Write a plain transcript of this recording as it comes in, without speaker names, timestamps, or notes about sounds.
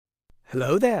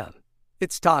Hello there.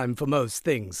 It's time for Most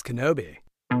Things Kenobi.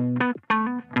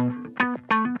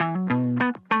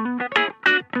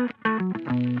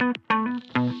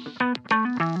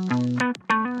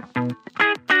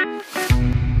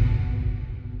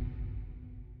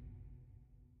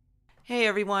 Hey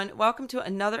everyone, welcome to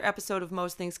another episode of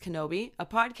Most Things Kenobi, a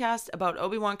podcast about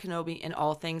Obi-Wan Kenobi and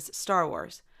all things Star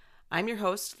Wars. I'm your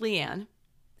host, Leanne.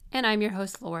 And I'm your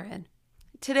host, Lauren.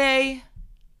 Today,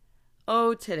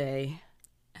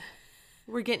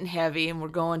 we're getting heavy and we're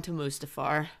going to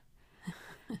Mustafar.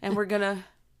 And we're going to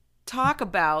talk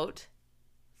about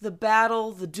the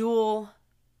duel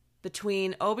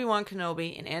between Obi-Wan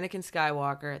Kenobi and Anakin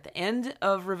Skywalker at the end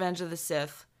of Revenge of the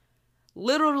Sith.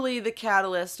 Literally the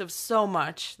catalyst of so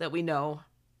much that we know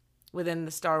within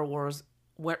the Star Wars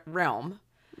realm.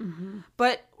 Mm-hmm.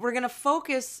 But we're going to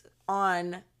focus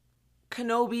on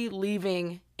Kenobi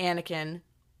leaving Anakin,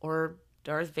 or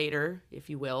Darth Vader,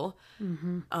 if you will,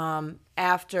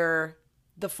 after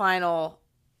the final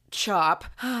chop.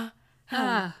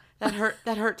 That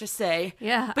hurt to say.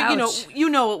 Yeah, but ouch. you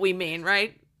know what we mean,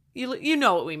 right? You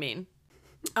know what we mean.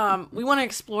 We want to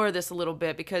explore this a little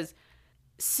bit because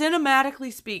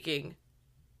cinematically speaking,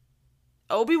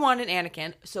 Obi-Wan and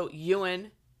Anakin, so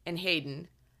Ewan and Hayden,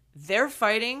 their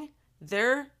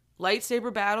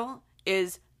lightsaber battle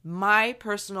is my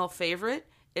personal favorite.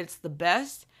 It's the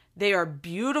best. They are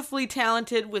beautifully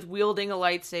talented with wielding a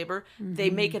lightsaber. Mm-hmm. They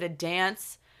make it a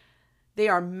dance. They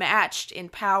are matched in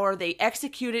power. They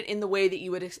execute it in the way that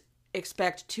you would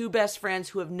expect two best friends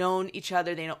who have known each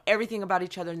other. They know everything about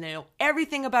each other, and they know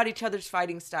everything about each other's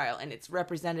fighting style, and it's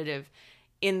representative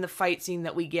in the fight scene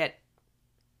that we get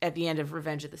at the end of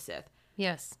Revenge of the Sith.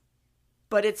 Yes.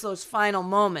 But it's those final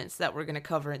moments that we're going to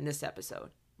cover in this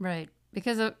episode. Right.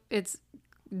 Because it's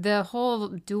the whole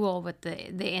duel with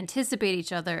they anticipate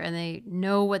each other and they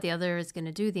know what the other is going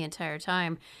to do the entire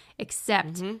time,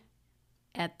 except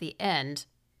at the end.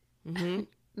 Mm-hmm.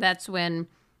 That's when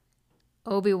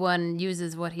Obi-Wan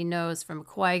uses what he knows from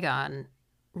Qui-Gon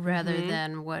rather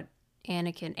than what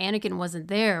Anakin wasn't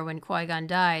there when Qui-Gon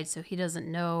died, so he doesn't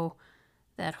know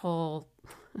that whole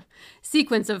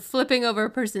sequence of flipping over a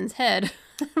person's head.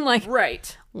 Like,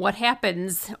 right. What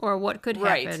happens or what could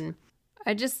happen.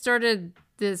 I just started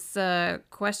this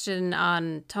question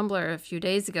on Tumblr a few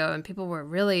days ago, and people were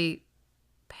really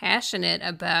passionate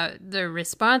about their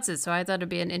responses, so I thought it'd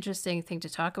be an interesting thing to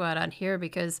talk about on here,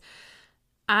 because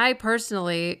I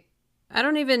personally... I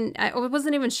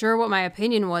wasn't even sure what my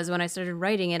opinion was when I started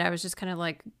writing it. I was just kind of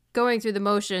like going through the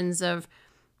motions of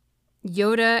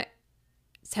Yoda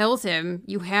tells him,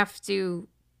 you have to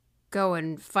go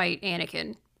and fight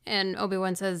Anakin. And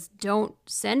Obi-Wan says, don't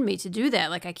send me to do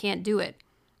that. Like, I can't do it.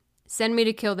 Send me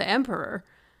to kill the Emperor.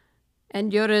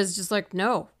 And Yoda is just like,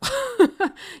 no.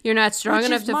 You're not strong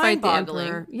enough to fight the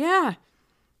Emperor. Yeah.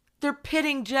 They're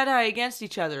pitting Jedi against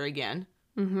each other again.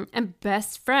 Mm-hmm. And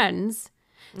best friends.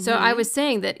 So I was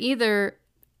saying that either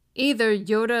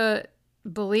Yoda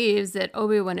believes that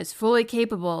Obi-Wan is fully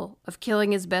capable of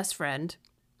killing his best friend,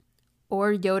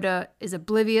 or Yoda is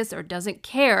oblivious or doesn't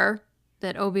care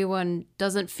that Obi-Wan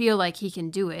doesn't feel like he can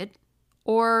do it,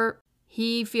 or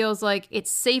he feels like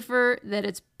it's safer, that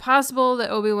it's possible that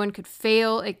Obi-Wan could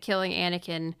fail at killing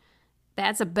Anakin.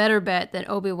 That's a better bet than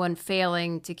Obi-Wan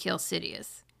failing to kill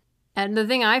Sidious. And the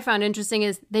thing I found interesting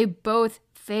is they both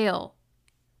fail.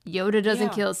 Yoda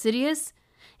doesn't kill Sidious,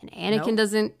 and Anakin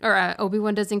doesn't, or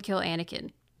Obi-Wan doesn't kill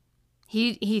Anakin.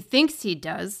 He thinks he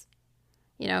does.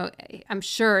 You know, I'm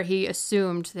sure he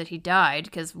assumed that he died,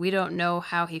 because we don't know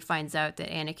how he finds out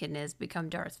that Anakin has become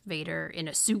Darth Vader in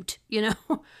a suit, you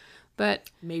know?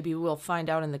 But maybe we'll find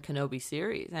out in the Kenobi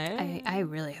series. I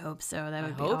really hope so. That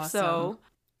would be awesome. So.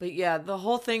 But yeah, the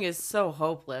whole thing is so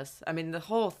hopeless. I mean, the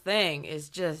whole thing is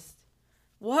just...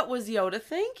 What was Yoda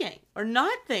thinking or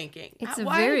not thinking? It's a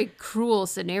very cruel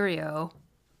scenario.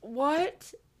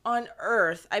 What on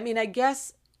earth? I mean, I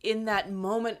guess in that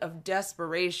moment of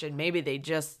desperation, maybe they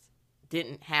just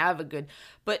didn't have a good...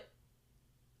 But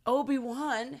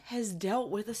Obi-Wan has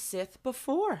dealt with a Sith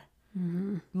before.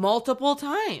 Mm-hmm. Multiple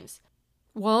times.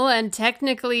 Well, and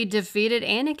technically defeated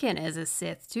Anakin as a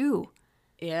Sith, too.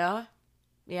 Yeah.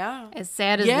 Yeah. As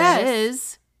sad as that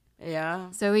is.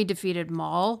 Yeah. So he defeated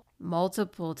Maul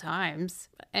multiple times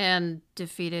and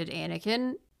defeated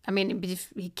Anakin. I mean,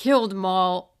 he killed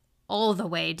Maul all the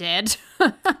way dead.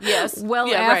 Yes.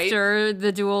 After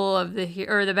the duel of the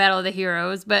Battle of the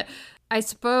Heroes. But I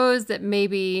suppose that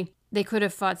maybe they could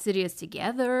have fought Sidious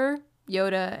together,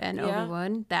 Yoda and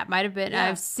Obi-Wan. That might have been. Yeah.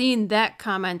 I've seen that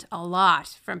comment a lot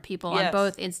from people on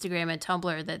both Instagram and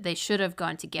Tumblr, that they should have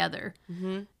gone together.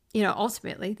 Mm-hmm. You know,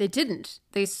 ultimately they didn't.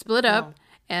 They split up.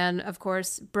 And of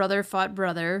course, brother fought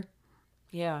brother.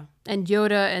 Yeah. And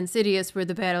Yoda and Sidious were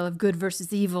the battle of good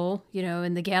versus evil,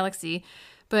 in the galaxy.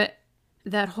 But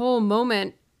that whole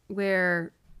moment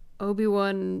where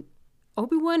Obi-Wan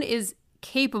is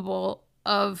capable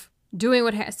of doing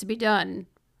what has to be done,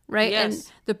 right? Yes.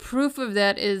 And the proof of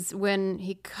that is when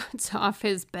he cuts off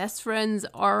his best friend's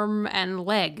arm and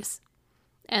legs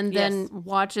and then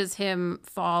watches him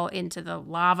fall into the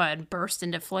lava and burst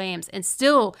into flames and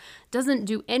still doesn't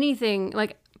do anything,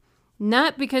 like,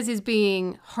 not because he's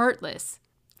being heartless.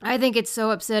 I think it's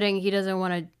so upsetting he doesn't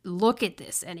want to look at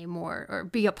this anymore or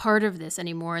be a part of this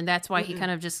anymore, and that's why he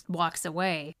kind of just walks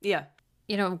away. Yeah.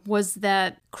 Was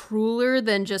that crueler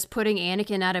than just putting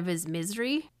Anakin out of his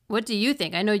misery? What do you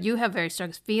think? I know you have very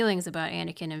strong feelings about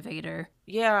Anakin and Vader.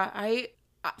 Yeah,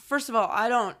 first of all, I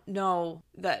don't know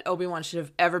that Obi-Wan should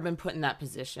have ever been put in that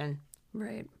position.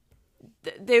 Right.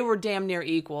 They were damn near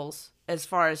equals as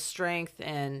far as strength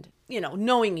and,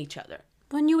 knowing each other.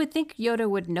 Well, and you would think Yoda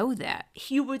would know that.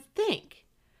 You would think.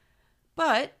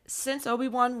 But since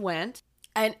Obi-Wan went,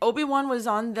 and Obi-Wan was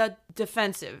on the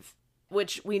defensive,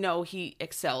 which we know he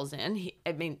excels in.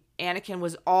 Anakin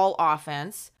was all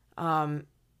offense. Like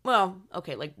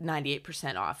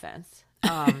 98% offense.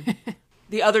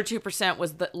 The other 2%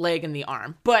 was the leg and the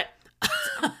arm. But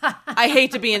I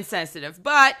hate to be insensitive.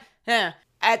 But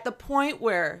at the point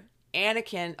where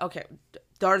Anakin,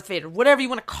 Darth Vader, whatever you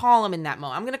want to call him in that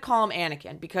moment, I'm going to call him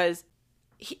Anakin because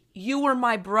you were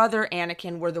my brother,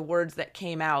 Anakin, were the words that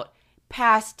came out,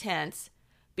 past tense,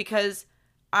 because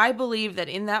I believe that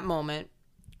in that moment,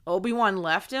 Obi-Wan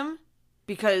left him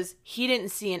because he didn't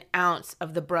see an ounce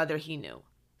of the brother he knew.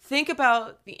 Think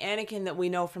about the Anakin that we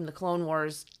know from the Clone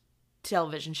Wars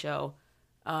television show,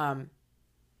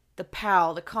 the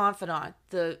pal, the confidant,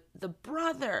 the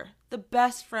brother, the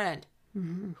best friend,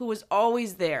 who was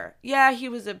always there. Yeah, he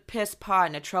was a piss pot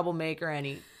and a troublemaker, and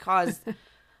he caused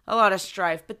a lot of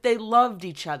strife, but they loved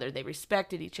each other. They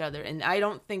respected each other, and I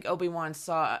don't think Obi-Wan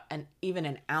saw even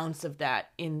an ounce of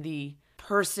that in the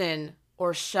person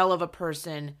or shell of a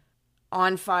person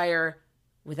on fire,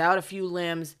 without a few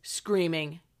limbs,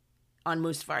 screaming on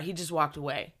Mustafar. He just walked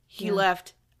away. He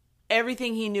left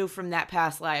everything he knew from that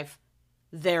past life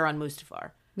there on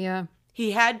Mustafar. Yeah.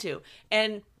 He had to.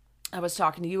 And I was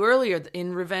talking to you earlier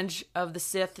in Revenge of the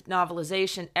Sith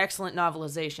novelization, excellent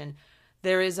novelization.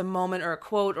 There is a moment or a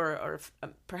quote, or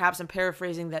perhaps I'm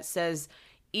paraphrasing, that says,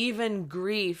 even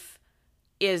grief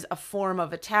is a form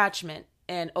of attachment,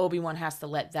 and Obi-Wan has to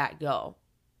let that go.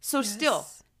 So still,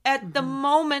 at the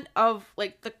moment of,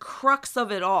 like, the crux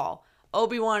of it all,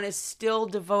 Obi-Wan is still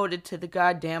devoted to the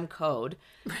goddamn code.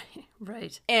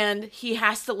 Right. And he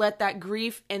has to let that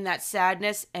grief and that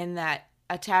sadness and that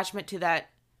attachment to that,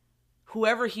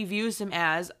 whoever he views him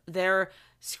as, they're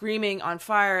screaming on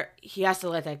fire, he has to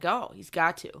let that go. He's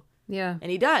got to. Yeah. And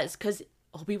he does, because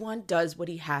Obi-Wan does what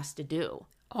he has to do.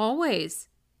 Always.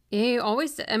 He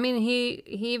always, he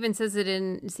even says it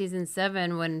in season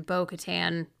 7 when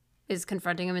Bo-Katan is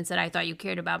confronting him and said, I thought you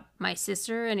cared about my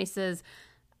sister. And he says,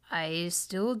 I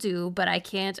still do, but I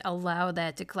can't allow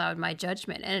that to cloud my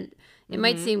judgment. And it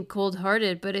might seem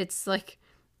cold-hearted, but it's like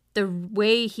the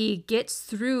way he gets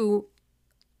through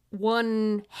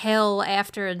one hell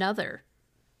after another.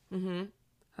 Mm-hmm.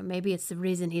 Or maybe it's the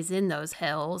reason he's in those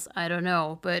hells. I don't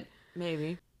know, but...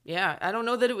 Maybe. Yeah, I don't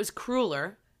know that it was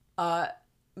crueler.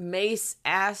 Mace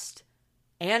asked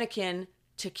Anakin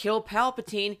to kill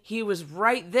Palpatine. He was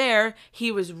right there. He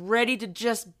was ready to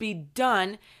just be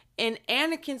done. And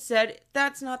Anakin said,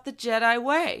 that's not the Jedi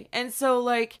way. And so,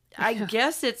 like, I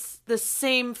guess it's the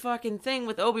same fucking thing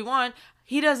with Obi-Wan.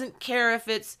 He doesn't care if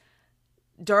it's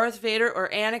Darth Vader or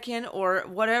Anakin or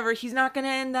whatever. He's not going to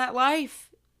end that life.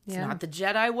 It's not the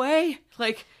Jedi way.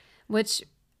 Like, which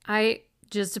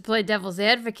just to play devil's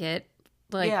advocate,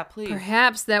 like, yeah, please.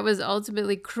 Perhaps that was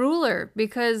ultimately crueler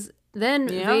because then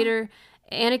Vader,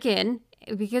 Anakin,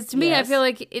 because to me, I feel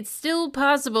like it's still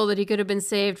possible that he could have been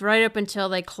saved right up until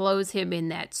they close him in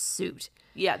that suit.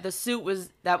 Yeah, the suit was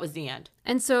the end.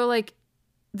 And so, like,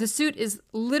 the suit is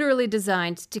literally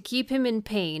designed to keep him in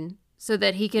pain so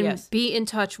that he can be in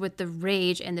touch with the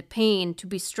rage and the pain to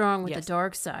be strong with the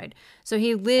dark side. So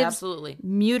he lives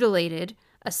mutilated,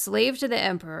 a slave to the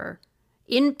Emperor,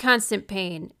 in constant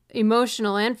pain,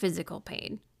 emotional and physical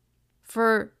pain,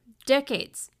 for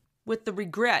decades. With the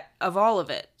regret of all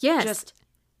of it. Yes. Just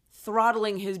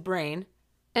throttling his brain.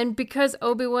 And because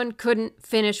Obi-Wan couldn't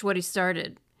finish what he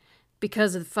started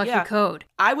because of the fucking code.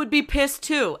 I would be pissed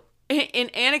too. In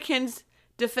Anakin's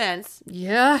defense,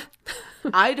 Yeah.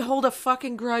 I'd hold a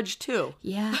fucking grudge too.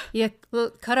 Yeah. Yeah.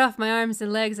 Cut off my arms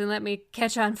and legs and let me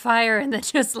catch on fire and then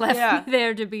just left me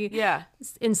there to be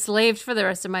enslaved for the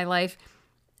rest of my life.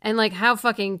 And like, how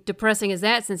fucking depressing is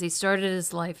that since he started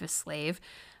his life a slave?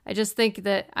 I just think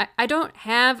that I don't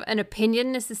have an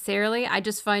opinion necessarily. I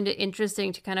just find it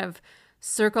interesting to kind of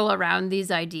circle around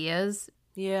these ideas.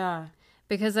 Yeah.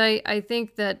 Because I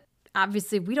think that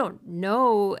obviously we don't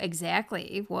know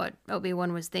exactly what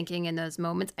Obi-Wan was thinking in those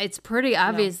moments. It's pretty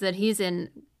obvious that he's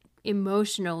in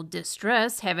emotional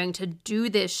distress having to do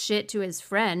this shit to his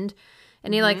friend.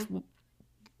 And he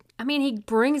he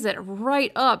brings it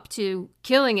right up to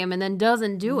killing him and then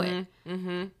doesn't do it.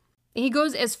 Mm-hmm. He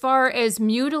goes as far as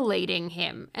mutilating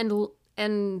him and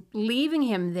leaving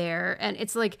him there. And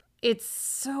it's like, it's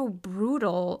so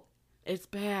brutal. It's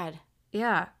bad.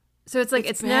 Yeah. So it's like,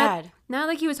 it's bad. Not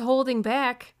like he was holding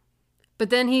back, but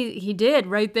then he did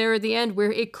right there at the end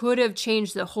where it could have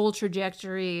changed the whole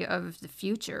trajectory of the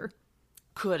future.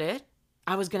 Could it?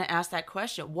 I was going to ask that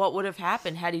question. What would have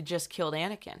happened had he just killed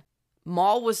Anakin?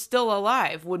 Maul was still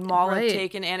alive. Would Maul have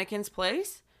taken Anakin's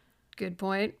place? Good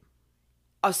point.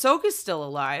 Ahsoka's still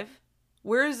alive.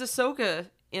 Where is Ahsoka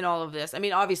in all of this? I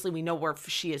mean, obviously we know where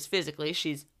she is physically.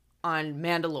 She's on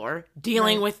Mandalore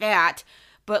dealing with that.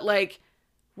 But like,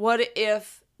 what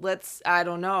if, I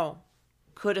don't know,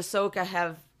 could Ahsoka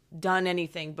have done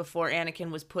anything before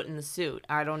Anakin was put in the suit?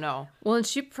 I don't know. Well, and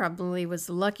she probably was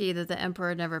lucky that the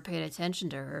Emperor never paid attention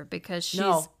to her because she's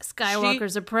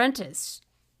Skywalker's apprentice.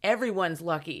 Everyone's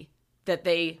lucky that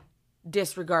they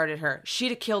disregarded her. She'd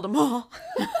have killed them all.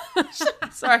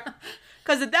 Sorry.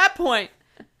 Because at that point,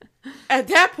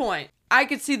 I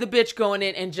could see the bitch going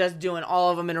in and just doing all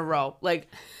of them in a row. Like,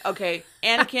 okay,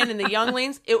 Anakin and the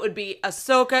younglings, it would be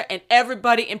Ahsoka and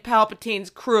everybody in Palpatine's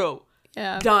crew.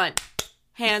 Yeah. Done.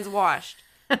 Hands washed.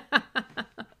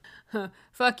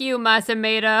 Fuck you,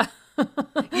 Masameda.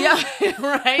 Yeah,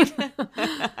 right?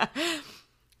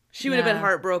 She would have been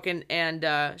heartbroken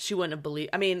and she wouldn't have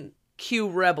believed. I mean, cue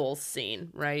Rebels scene,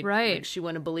 right? Right. Like, she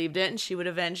wouldn't have believed it and she would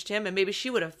have avenged him and maybe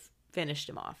she would have finished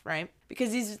him off, right?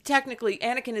 Because he's technically,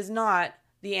 Anakin is not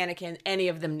the Anakin any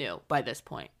of them knew by this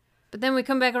point. But then we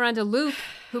come back around to Luke,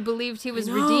 who believed he was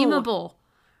redeemable,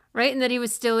 right? And that he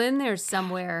was still in there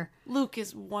somewhere. Luke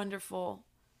is wonderful.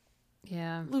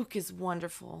 Yeah. Luke is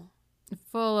wonderful.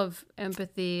 Full of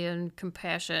empathy and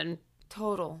compassion.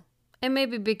 Total. And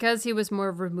maybe because he was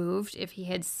more removed, if he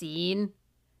had seen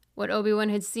what Obi-Wan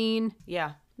had seen,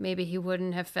 maybe he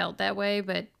wouldn't have felt that way.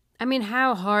 But, I mean,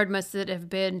 how hard must it have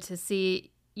been to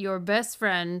see your best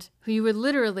friend, who you would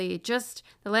literally just,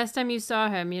 the last time you saw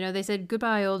him, you know, they said,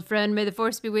 "Goodbye, old friend, may the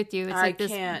force be with you." It's I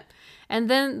can't. And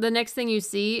then the next thing you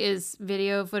see is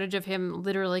video footage of him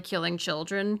literally killing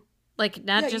children. Like,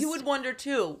 not just... you would wonder,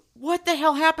 too, what the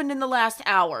hell happened in the last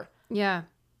hour? Yeah.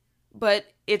 But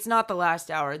it's not the last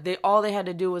hour. All they had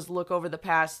to do was look over the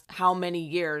past how many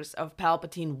years of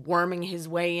Palpatine worming his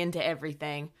way into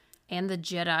everything. And the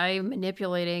Jedi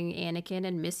manipulating Anakin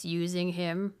and misusing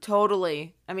him.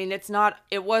 Totally. I mean, it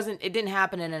didn't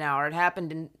happen in an hour. It happened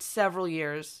in several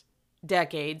years,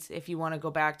 decades, if you want to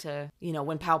go back to, you know,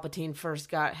 when Palpatine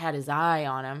first had his eye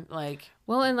on him. Like,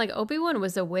 well, and like Obi-Wan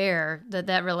was aware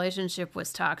that relationship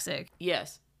was toxic.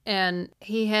 Yes. And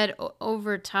he had,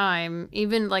 over time,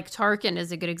 even like Tarkin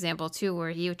is a good example too,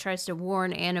 where he tries to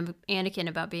warn Anakin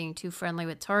about being too friendly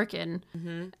with Tarkin.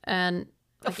 Mm-hmm. And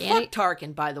like, fuck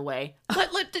Tarkin, by the way.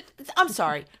 I'm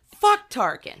sorry. Fuck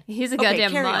Tarkin. He's a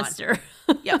goddamn monster.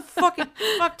 Yeah, fuck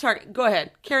Tarkin. Go ahead.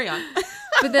 Carry on.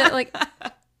 But then, like,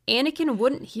 Anakin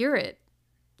wouldn't hear it.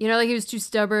 You know, like, he was too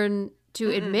stubborn to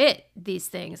admit these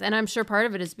things. And I'm sure part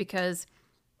of it is because,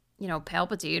 you know,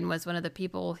 Palpatine was one of the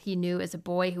people he knew as a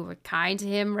boy who were kind to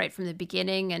him right from the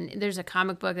beginning. And there's a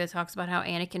comic book that talks about how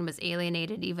Anakin was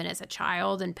alienated even as a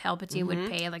child, and Palpatine would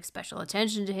pay, like, special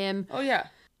attention to him. Oh, yeah.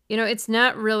 You know, it's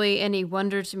not really any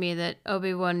wonder to me that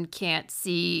Obi-Wan can't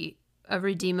see a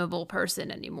redeemable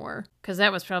person anymore, because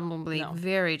that was probably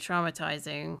very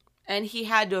traumatizing. And he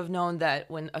had to have known that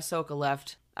when Ahsoka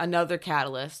left, another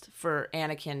catalyst for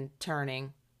Anakin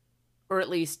turning, or at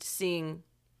least seeing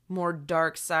more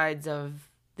dark sides of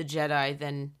the Jedi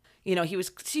than, you know, he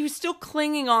was still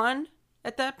clinging on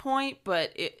at that point,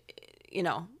 but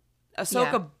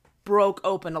Ahsoka broke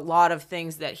open a lot of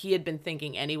things that he had been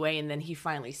thinking anyway, and then he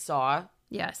finally saw.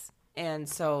 Yes. And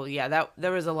so,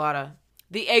 there was a lot of...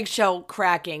 The eggshell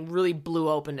cracking really blew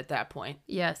open at that point.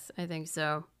 Yes, I think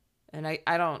so. And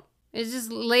I don't... It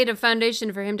just laid a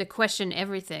foundation for him to question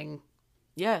everything.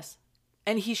 Yes.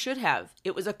 And he should have.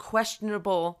 It was a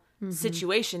questionable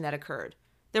situation that occurred.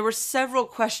 There were several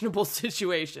questionable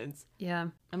situations. Yeah.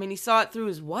 I mean, he saw it through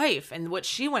his wife and what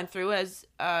she went through as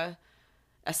a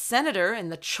senator,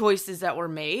 and the choices that were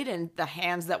made and the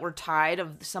hands that were tied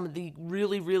of some of the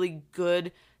really, really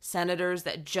good senators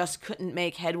that just couldn't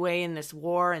make headway in this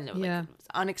war, and it was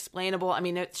unexplainable. I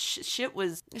mean, shit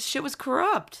was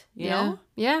corrupt, you know?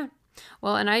 Yeah.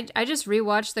 Well, and I just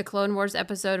rewatched the Clone Wars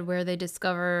episode where they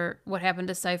discover what happened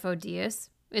to Sifo Dyas.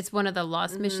 It's one of the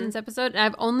Lost Missions episode.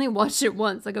 I've only watched it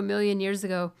once, like a million years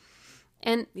ago.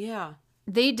 And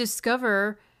they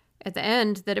discover at the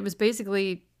end that it was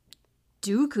basically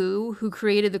Dooku who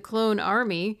created the clone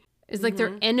army. It's like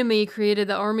their enemy created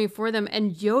the army for them.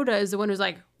 And Yoda is the one who's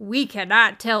like, we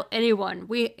cannot tell anyone.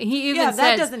 He even says,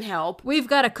 that doesn't help. We've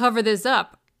got to cover this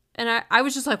up. And I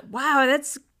was just like, wow,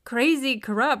 that's crazy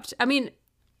corrupt. I mean,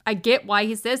 I get why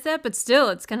he says that, but still,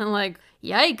 it's kind of like,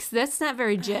 yikes, that's not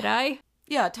very Jedi.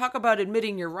 Yeah, talk about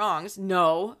admitting your wrongs.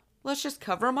 No, let's just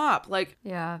cover them up. Like,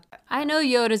 yeah. I know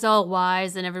Yoda's all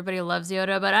wise and everybody loves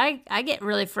Yoda, but I get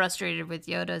really frustrated with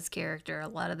Yoda's character a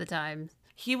lot of the time.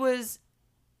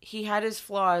 He had his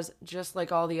flaws just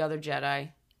like all the other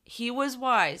Jedi. He was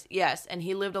wise, yes, and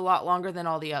he lived a lot longer than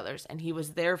all the others, and he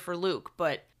was there for Luke,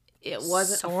 but it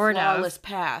wasn't a flawless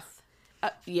path.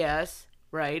 Yes,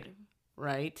 right.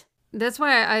 That's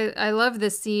why I love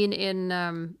this scene in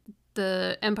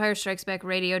the Empire Strikes Back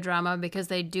radio drama, because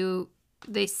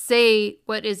they say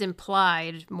what is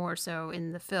implied more so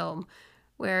in the film,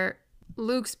 where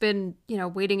Luke's been,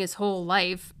 waiting his whole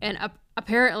life, and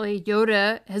apparently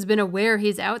Yoda has been aware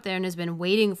he's out there and has been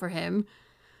waiting for him.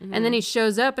 And then he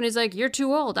shows up and he's like, you're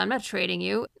too old. I'm not trading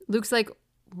you. Luke's like,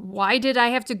 why did I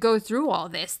have to go through all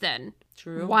this then?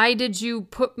 True. Why did you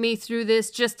put me through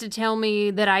this just to tell me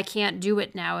that I can't do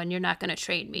it now and you're not going to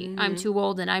trade me? I'm too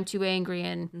old and I'm too angry,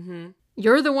 and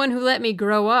you're the one who let me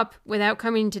grow up without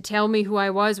coming to tell me who I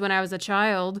was when I was a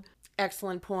child.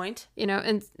 Excellent point.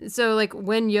 And so like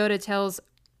when Yoda tells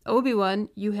Obi-Wan,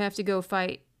 you have to go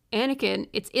fight Anakin,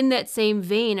 it's in that same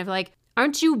vein of like,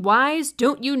 aren't you wise?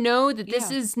 Don't you know that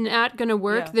this is not going to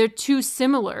work? Yeah. They're too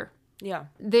similar. Yeah.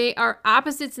 They are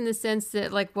opposites in the sense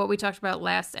that, like, what we talked about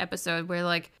last episode, where,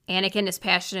 like, Anakin is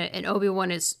passionate and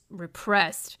Obi-Wan is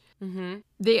repressed.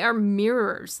 They are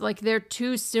mirrors. Like, they're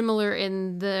too similar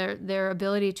in their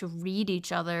ability to read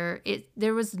each other.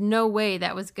 There was no way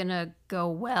that was going to go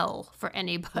well for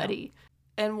anybody.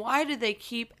 No. And why do they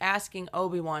keep asking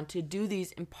Obi-Wan to do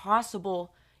these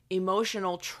impossible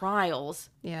emotional trials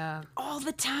all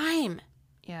the time?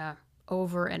 Yeah,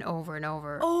 over and over and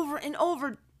over. Over and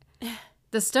over.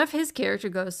 The stuff his character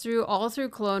goes through all through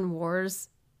Clone Wars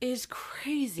is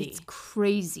crazy. It's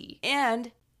crazy.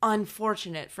 And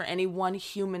unfortunate for any one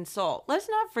human soul. Let's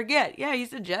not forget,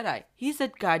 he's a Jedi. He's a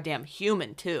goddamn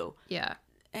human too. Yeah.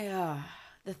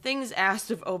 The things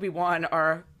asked of Obi-Wan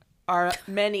are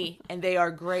many, and they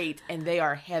are great, and they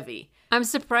are heavy. I'm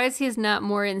surprised he's not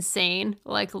more insane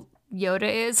like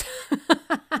Yoda is.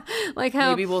 Like how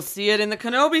maybe we'll see it in the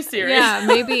Kenobi series. Yeah,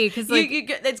 maybe, because like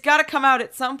it's got to come out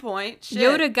at some point. Shit.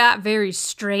 Yoda got very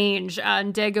strange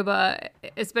on Dagobah,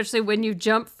 especially when you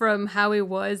jump from how he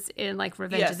was in like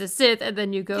Revenge of the Sith, and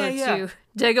then you go to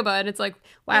Dagobah, and it's like,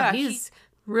 wow, he's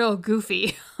real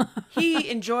goofy. He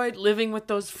enjoyed living with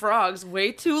those frogs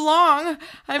way too long.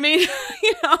 I mean,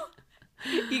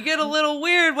 you get a little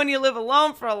weird when you live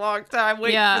alone for a long time,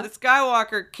 waiting for the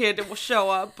Skywalker kid to show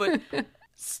up, but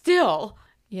still.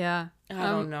 Yeah. I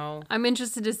don't know. I'm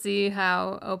interested to see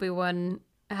how Obi-Wan,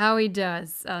 how he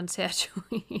does on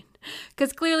Tatooine.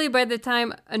 Because clearly by the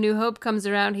time A New Hope comes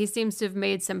around, he seems to have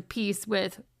made some peace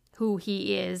with who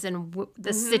he is and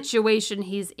the situation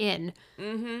he's in.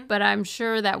 But I'm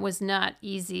sure that was not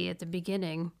easy at the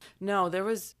beginning. No, there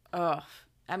was,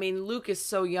 Luke is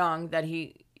so young that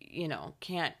he,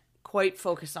 can't quite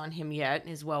focus on him yet,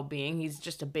 his well-being. He's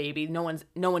just a baby. No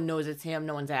one knows it's him.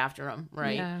 No one's after him,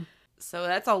 right? Yeah. So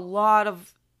that's a lot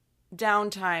of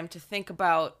downtime to think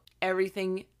about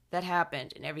everything that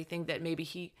happened and everything that maybe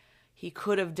he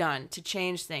could have done to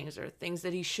change things, or things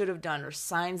that he should have done, or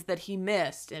signs that he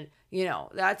missed. And,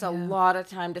 that's a lot of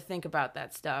time to think about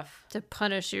that stuff. To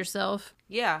punish yourself.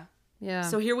 Yeah. Yeah.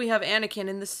 So here we have Anakin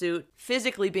in the suit,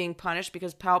 physically being punished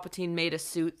because Palpatine made a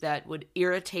suit that would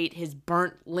irritate his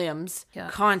burnt limbs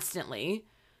constantly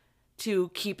to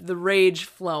keep the rage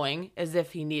flowing as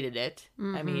if he needed it.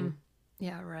 I mean...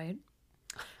 Yeah, right.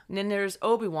 And then there's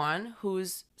Obi-Wan,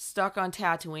 who's stuck on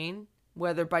Tatooine,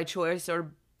 whether by choice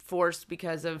or forced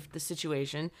because of the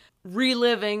situation,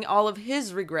 reliving all of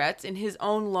his regrets in his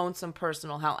own lonesome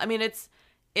personal hell. I mean, it's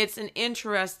an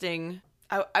interesting...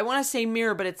 I want to say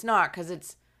mirror, but it's not, because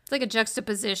it's like a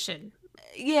juxtaposition.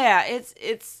 Yeah,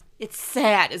 it's It's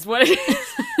sad is what it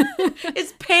is.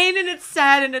 It's pain and it's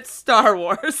sad and it's Star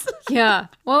Wars. Yeah.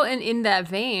 Well, and in that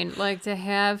vein, like to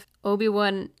have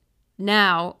Obi-Wan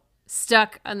now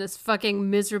stuck on this fucking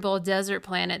miserable desert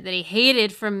planet that he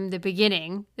hated from the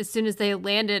beginning. As soon as they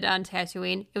landed on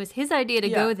Tatooine, it was his idea to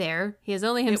go there. He has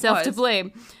only himself to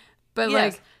blame. But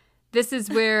Yes. like, this is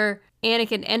where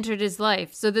Anakin entered his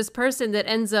life. So this person that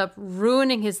ends up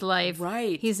ruining his life,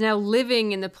 Right. he's now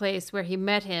living in the place where he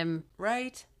met him.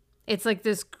 Right? It's like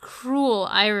this cruel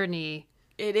irony.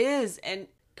 It is. And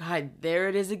God, there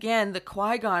it is again, the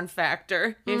Qui-Gon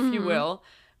factor, if you will,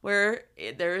 where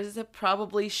there is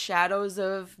probably shadows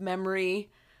of memory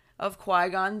of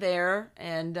Qui-Gon there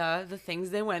and the things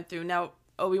they went through. Now,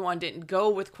 Obi-Wan didn't go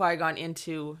with Qui-Gon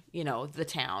into, the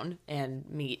town and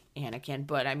meet Anakin,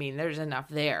 but I mean, there's enough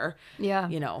there, Yeah.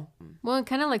 Well, and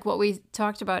kind of like what we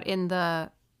talked about in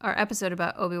our episode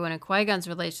about Obi-Wan and Qui-Gon's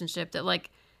relationship, that like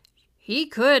he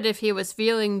could, if he was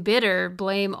feeling bitter,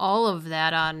 blame all of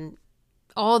that on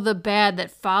all the bad that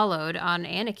followed on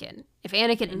Anakin. If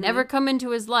Anakin had never come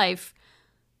into his life,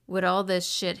 would all this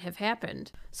shit have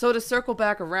happened? So to circle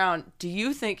back around, do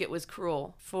you think it was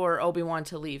cruel for Obi-Wan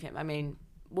to leave him? I mean,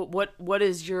 what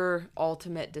is your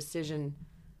ultimate decision,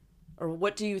 or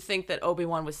what do you think that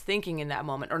Obi-Wan was thinking in that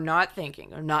moment, or not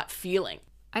thinking, or not feeling?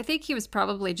 I think he was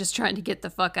probably just trying to get the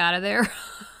fuck out of there.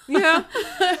 Yeah,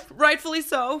 rightfully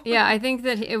so. Yeah, I think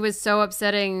that it was so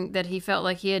upsetting that he felt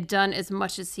like he had done as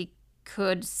much as he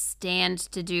could stand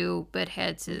to do, but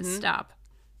had to stop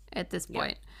at this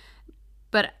point.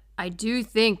 But I do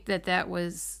think that that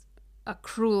was a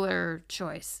crueler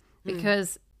choice,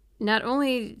 because not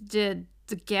only did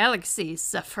the galaxy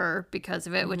suffer because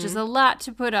of it, which is a lot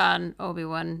to put on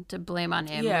Obi-Wan, to blame on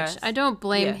him, Yes. which I don't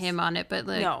blame Yes. him on it, but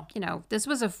like, No. this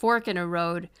was a fork in a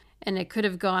road and it could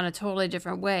have gone a totally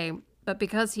different way. But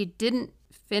because he didn't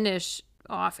finish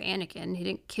off Anakin, he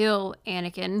didn't kill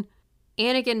Anakin,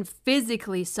 Anakin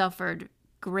physically suffered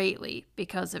greatly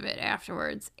because of it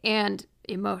afterwards, and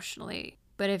emotionally.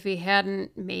 But if he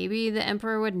hadn't, maybe the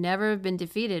Emperor would never have been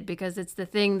defeated, because it's the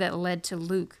thing that led to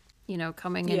Luke,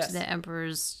 coming into the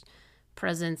Emperor's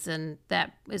presence, and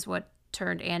that is what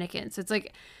turned Anakin. So it's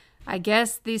like, I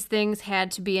guess these things had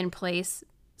to be in place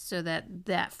so that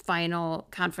that final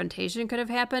confrontation could have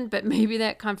happened, but maybe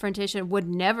that confrontation would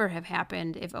never have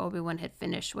happened if Obi-Wan had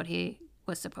finished what he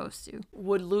was supposed to.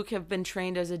 Would Luke have been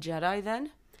trained as a Jedi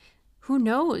then? Who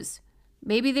knows?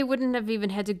 Maybe they wouldn't have even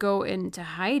had to go into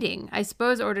hiding. I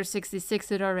suppose Order 66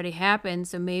 had already happened,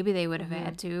 so maybe they would have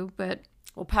had to, but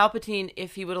Well, Palpatine,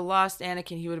 if he would have lost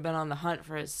Anakin, he would have been on the hunt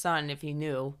for his son if he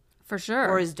knew, for sure.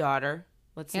 or his daughter.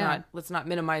 Let's Yeah. not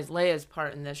minimize Leia's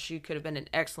part in this. She could have been an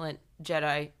excellent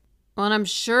Jedi. Well, and I'm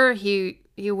sure he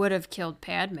would have killed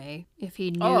Padme if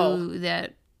he knew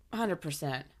that.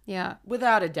 100%. Yeah.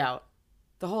 Without a doubt.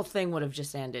 The whole thing would have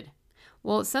just ended.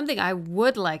 Well, something I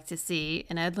would like to see,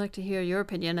 and I'd like to hear your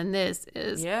opinion on this,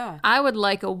 is Yeah. I would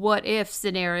like a what-if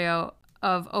scenario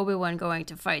of Obi-Wan going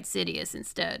to fight Sidious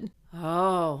instead.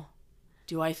 Oh.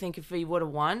 Do I think if he would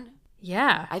have won?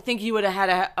 Yeah. I think he would have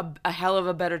had a hell of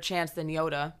a better chance than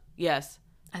Yoda. Yes.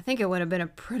 I think it would have been a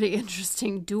pretty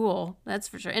interesting duel, that's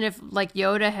for sure. And if, like,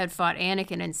 Yoda had fought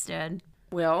Anakin instead.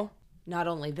 Well, not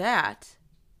only that,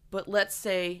 but let's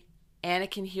say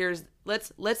Anakin hears...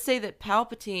 Let's say that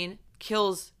Palpatine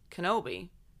kills Kenobi.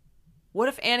 What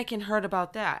if Anakin heard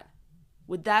about that?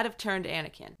 Would that have turned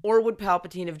Anakin? Or would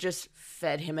Palpatine have just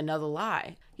fed him another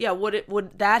lie? Yeah,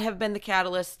 would that have been the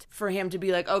catalyst for him to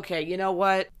be like, okay, you know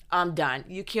what? I'm done.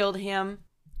 You killed him.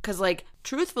 Because, like,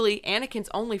 truthfully, Anakin's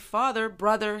only father,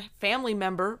 brother, family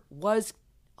member was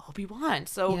Obi-Wan.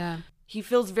 So Yeah. he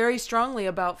feels very strongly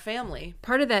about family.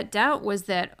 Part of that doubt was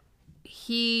that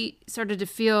he started to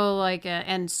feel like,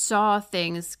 and saw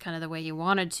things kind of the way he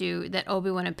wanted to, that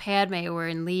Obi-Wan and Padme were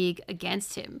in league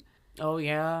against him. Oh,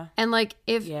 yeah. And like,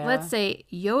 if, Yeah. let's say,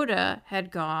 Yoda had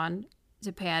gone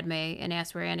to Padme and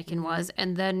asked where Anakin was,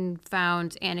 and then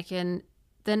found Anakin,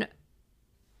 then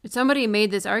somebody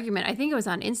made this argument. I think it was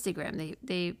on Instagram.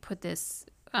 They put this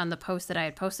on the post that I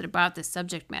had posted about this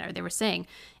subject matter. They were saying,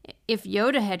 if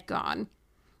Yoda had gone,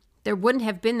 there wouldn't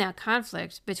have been that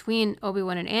conflict between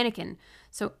Obi-Wan and Anakin.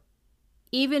 So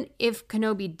even if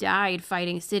Kenobi died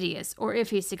fighting Sidious, or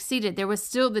if he succeeded, there was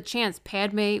still the chance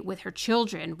Padme with her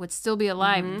children would still be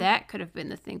alive. That could have been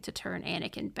the thing to turn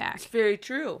Anakin back. It's very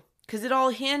true. Because it all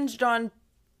hinged on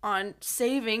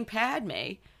saving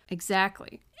Padme.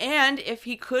 Exactly. And if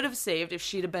he could have saved, if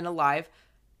she'd have been alive,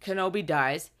 Kenobi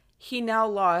dies. He now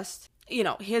lost,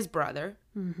 his brother,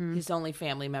 his only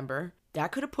family member.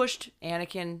 That could have pushed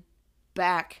Anakin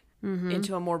back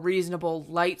into a more reasonable,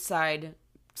 light side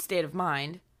state of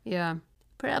mind. Yeah.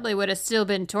 Probably would have still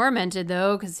been tormented,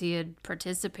 though, because he had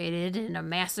participated in a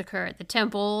massacre at the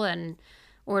temple and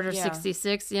Order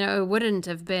 66. You know, it wouldn't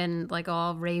have been like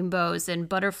all rainbows and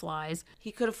butterflies.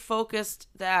 He could have focused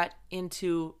that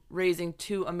into raising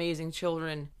 2 amazing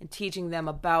children and teaching them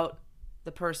about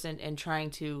the person and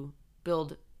trying to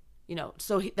build, you know,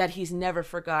 that he's never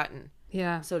forgotten,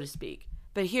 Yeah. so to speak.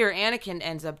 But here, Anakin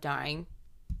ends up dying,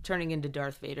 turning into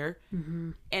Darth Vader,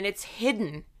 and it's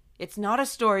hidden. It's not a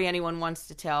story anyone wants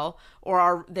to tell,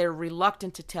 or they're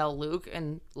reluctant to tell Luke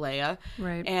and Leia.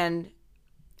 Right. And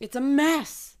it's a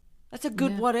mess. That's a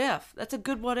good what if. That's a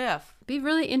good what if. Be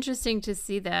really interesting to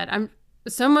see that.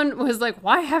 Someone was like,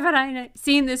 why haven't I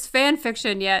seen this fan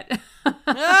fiction yet?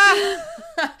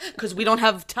 Because we don't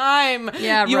have time.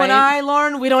 Yeah, you right. and I,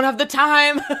 Lauren, we don't have the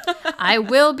time. I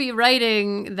will be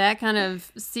writing that kind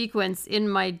of sequence in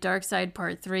my Dark Side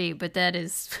Part 3, but that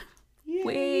is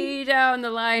way down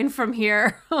the line from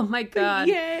here. Oh my God.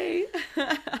 Yay.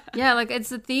 Yeah, like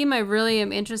it's a theme I really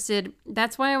am interested.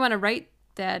 That's why I want to write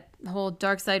that whole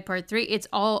Dark Side Part 3. It's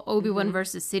all Obi-Wan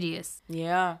versus Sidious.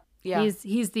 Yeah. Yeah.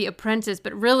 He's the apprentice,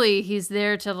 but really he's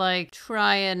there to like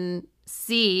try and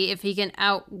see if he can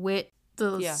outwit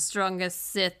the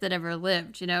strongest Sith that ever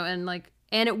lived, you know,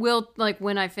 and it will, like,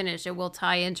 when I finish, it will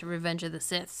tie into Revenge of the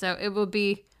Sith. So it will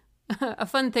be a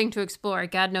fun thing to explore.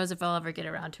 God knows if I'll ever get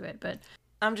around to it, but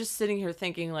I'm just sitting here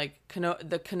thinking like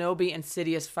the Kenobi and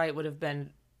Sidious fight would have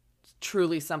been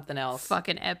truly something else.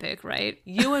 fucking epic, right?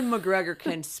 Ewan McGregor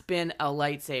can spin a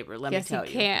lightsaber, let me tell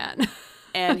you. Yes, he can.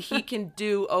 And he can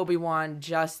do Obi-Wan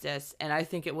justice, and I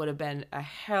think it would have been a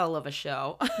hell of a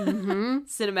show,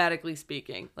 cinematically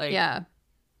speaking. Like, Yeah.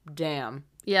 damn.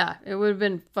 Yeah, it would have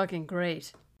been fucking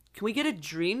great. Can we get a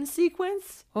dream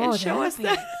sequence Oh, and show us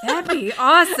that? That'd be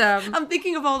awesome. I'm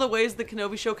thinking of all the ways the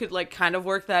Kenobi show could like kind of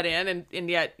work that in, and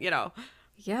yet, you know,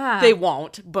 Yeah. they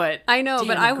won't. But I know, damn,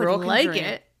 but a I girl would can like dream.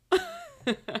 it.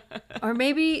 Or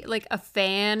maybe like a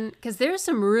fan, because there's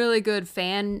some really good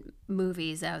fan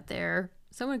movies out there.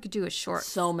 Someone could do a short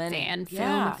fan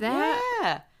film of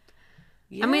that.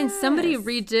 Yeah. I mean, somebody Yes.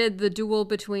 redid the duel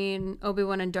between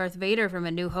Obi-Wan and Darth Vader from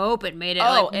A New Hope and made it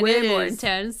Oh, like and way it more is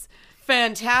intense.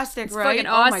 Fantastic, It's right? fucking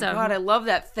Oh my awesome. god, I love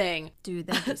that thing. Dude,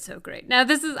 that'd be so great. Now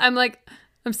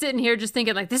I'm sitting here just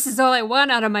thinking like, this is all I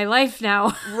want out of my life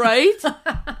now. Right?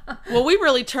 Well, we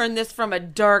really turned this from a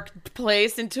dark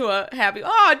place into a happy.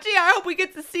 Oh, gee, I hope we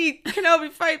get to see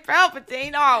Kenobi fight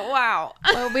Palpatine. Oh, wow.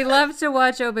 Well, we love to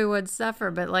watch Obi-Wan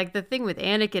suffer, but like the thing with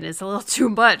Anakin is a little too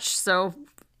much, so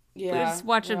we just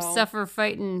watch him suffer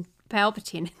fighting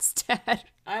Palpatine instead.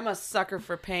 I'm a sucker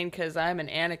for pain because I'm an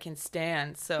Anakin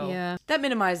stan, so Yeah. that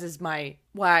minimizes why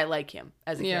I like him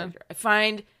as a character. I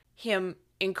find him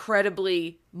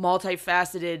incredibly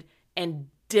multifaceted and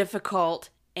difficult,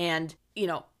 and you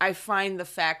know, I find the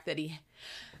fact that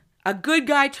a good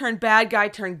guy turned bad guy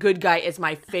turned good guy is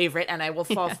my favorite, and I will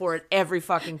fall for it every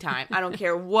fucking time. I don't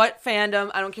care what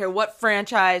fandom, I don't care what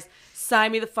franchise,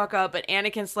 sign me the fuck up, but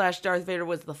Anakin / Darth Vader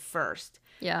was the first.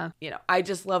 Yeah. You know, I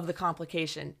just love the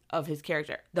complication of his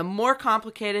character. The more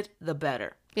complicated, the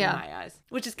better in my eyes.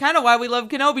 Which is kind of why we love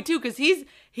Kenobi too, because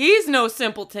he's no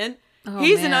simpleton.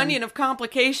 He's an onion of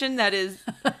complication that is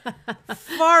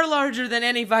far larger than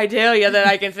any Vidalia that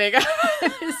I can think of.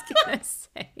 I was gonna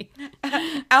say.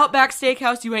 Outback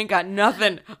Steakhouse, you ain't got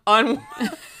nothing on.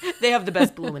 They have the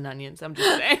best bloomin' onions, I'm just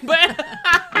saying.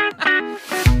 But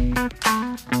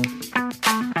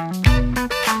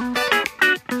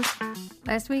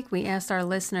Last week, we asked our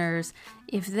listeners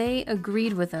if they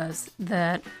agreed with us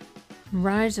that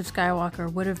Rise of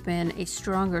Skywalker would have been a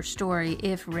stronger story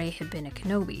if Rey had been a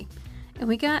Kenobi. And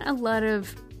we got a lot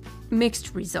of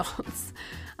mixed results.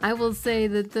 I will say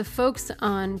that the folks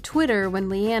on Twitter, when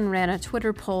Leanne ran a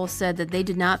Twitter poll, said that they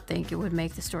did not think it would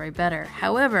make the story better.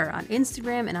 However, on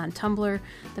Instagram and on Tumblr,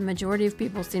 the majority of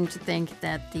people seem to think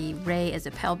that the Rey as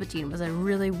a Palpatine was a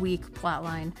really weak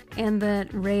plotline, and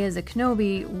that Rey as a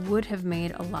Kenobi would have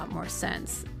made a lot more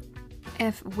sense.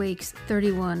 F Wakes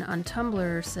 31 on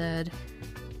Tumblr said,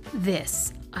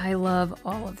 "This. I love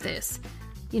all of this.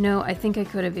 You know, I think I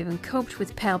could have even coped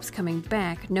with Palps coming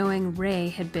back, knowing Rey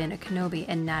had been a Kenobi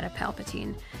and not a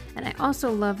Palpatine. And I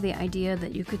also love the idea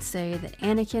that you could say that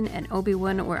Anakin and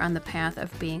Obi-Wan were on the path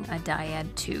of being a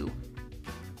dyad too."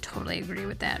 Totally agree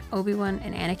with that. Obi-Wan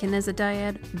and Anakin as a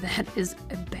dyad, that is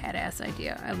a badass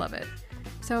idea. I love it.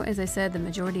 So, as I said, the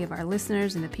majority of our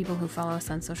listeners and the people who follow us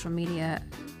on social media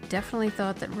definitely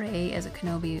thought that Rey as a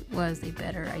Kenobi was a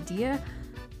better idea.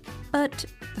 But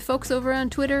the folks over on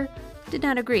Twitter did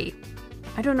not agree.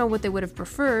 I don't know what they would have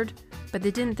preferred, but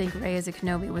they didn't think Rey as a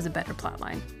Kenobi was a better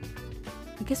plotline.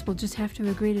 I guess we'll just have to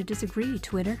agree to disagree,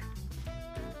 Twitter.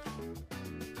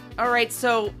 All right,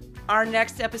 so our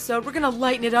next episode, we're going to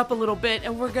lighten it up a little bit,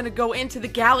 and we're going to go into the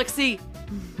galaxy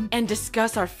and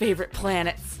discuss our favorite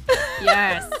planets.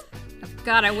 Yes.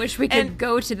 God, I wish we could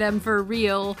go to them for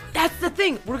real. That's the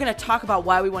thing. We're going to talk about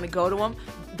why we want to go to them,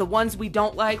 the ones we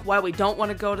don't like, why we don't want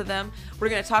to go to them. We're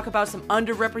going to talk about some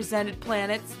underrepresented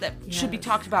planets that should be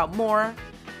talked about more.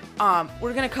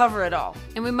 We're going to cover it all.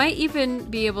 And we might even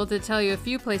be able to tell you a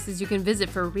few places you can visit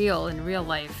for real in real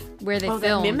life, where they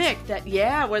filmed. That mimic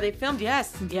that, where they filmed.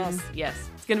 Yes, yes.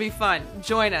 It's going to be fun.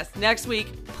 Join us next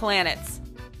week, Planets.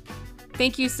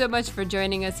 Thank you so much for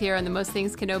joining us here on the Most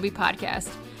Things Kenobi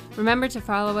podcast. Remember to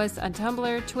follow us on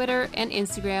Tumblr, Twitter, and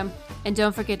Instagram, and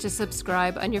don't forget to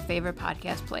subscribe on your favorite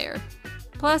podcast player.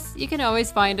 Plus, you can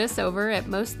always find us over at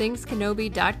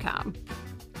mostthingskenobi.com.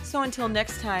 So until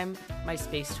next time, my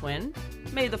space twin,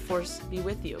 may the Force be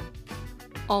with you.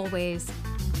 Always.